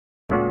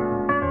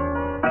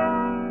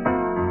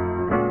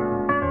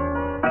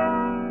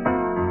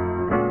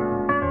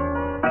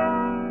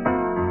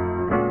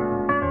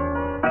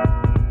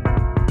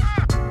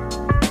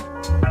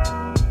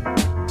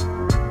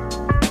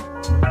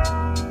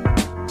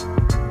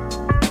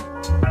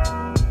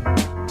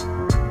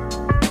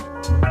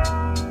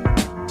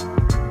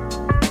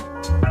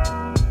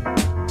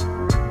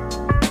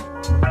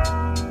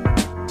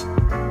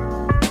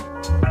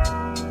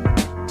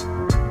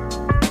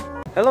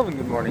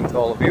morning to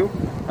all of you.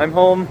 I'm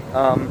home.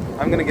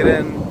 I'm gonna get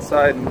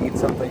inside and eat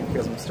something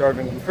because I'm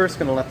starving. I'm first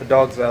gonna let the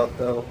dogs out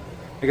though,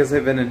 because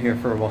they've been in here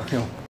for a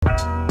while.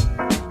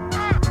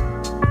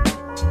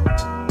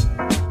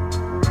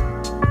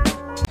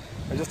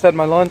 I just had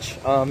my lunch.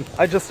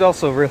 I just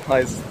also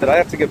realized that I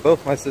have to get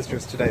both my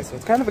sisters today, so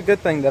it's kind of a good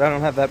thing that I don't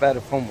have that bad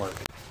of homework.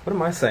 What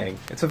am I saying?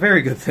 It's a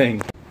very good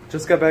thing.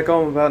 Just got back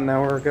home about an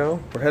hour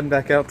ago. We're heading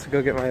back out to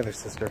go get my other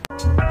sister.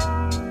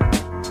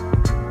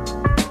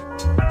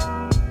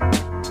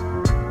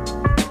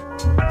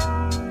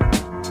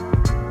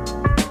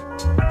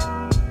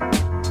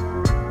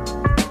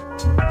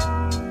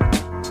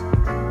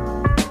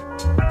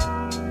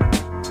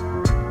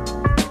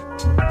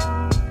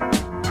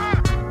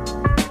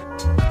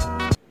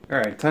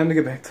 Alright, time to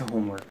get back to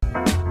homework.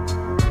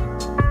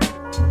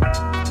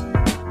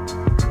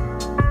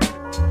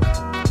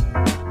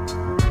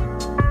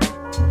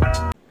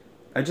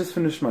 I just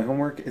finished my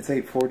homework. It's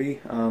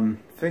 8:40.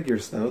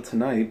 Figures though,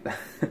 tonight,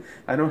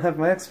 I don't have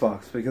my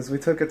Xbox because we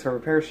took it to a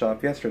repair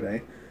shop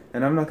yesterday,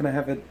 and I'm not going to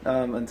have it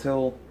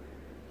until,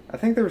 I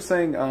think they were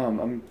saying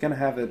I'm going to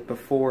have it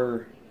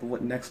before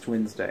next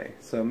Wednesday,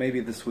 so maybe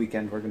this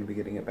weekend we're going to be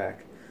getting it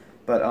back.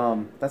 But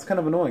that's kind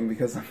of annoying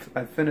because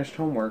I've finished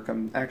homework.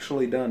 I'm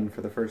actually done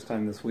for the first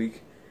time this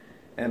week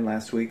and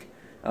last week,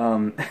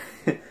 and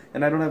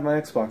I don't have my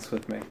Xbox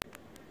with me.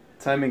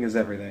 Timing is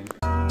everything.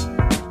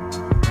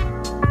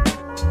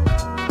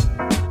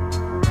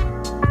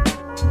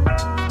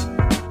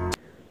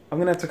 I'm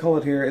gonna have to call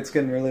it here. It's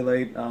getting really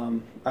late.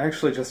 I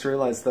actually just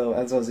realized though,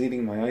 as I was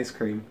eating my ice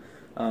cream,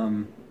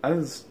 I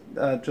was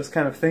just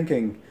kind of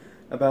thinking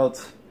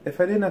about if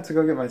I didn't have to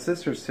go get my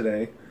sisters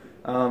today,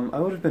 I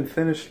would have been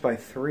finished by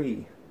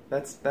 3.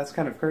 That's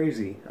kind of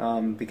crazy,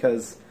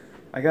 because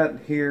I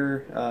got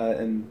here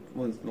and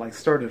was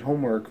started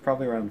homework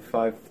probably around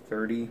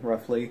 5:30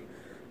 roughly,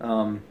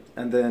 and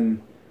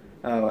then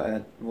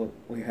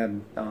we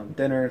had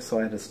dinner, so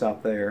I had to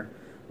stop there.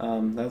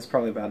 That was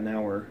probably about an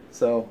hour.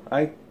 So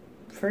I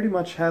pretty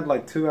much had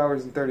like 2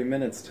 hours and 30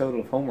 minutes total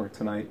of homework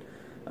tonight,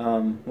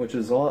 which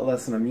is a lot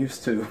less than I'm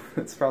used to.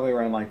 It's probably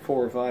around like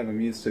 4 or 5 I'm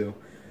used to.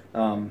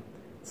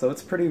 So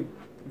it's pretty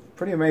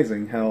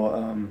amazing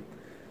how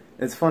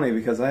it's funny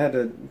because I had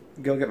to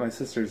go get my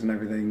sisters and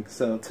everything.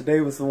 So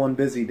today was the one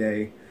busy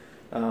day,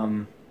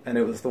 and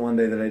it was the one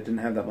day that I didn't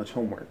have that much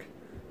homework.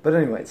 But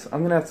anyways,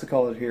 I'm gonna have to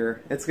call it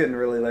here. It's getting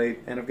really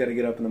late, and I've got to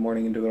get up in the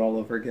morning and do it all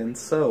over again.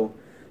 So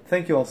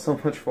thank you all so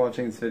much for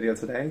watching this video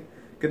today.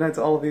 Good night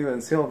to all of you,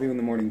 and see all of you in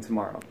the morning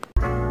tomorrow.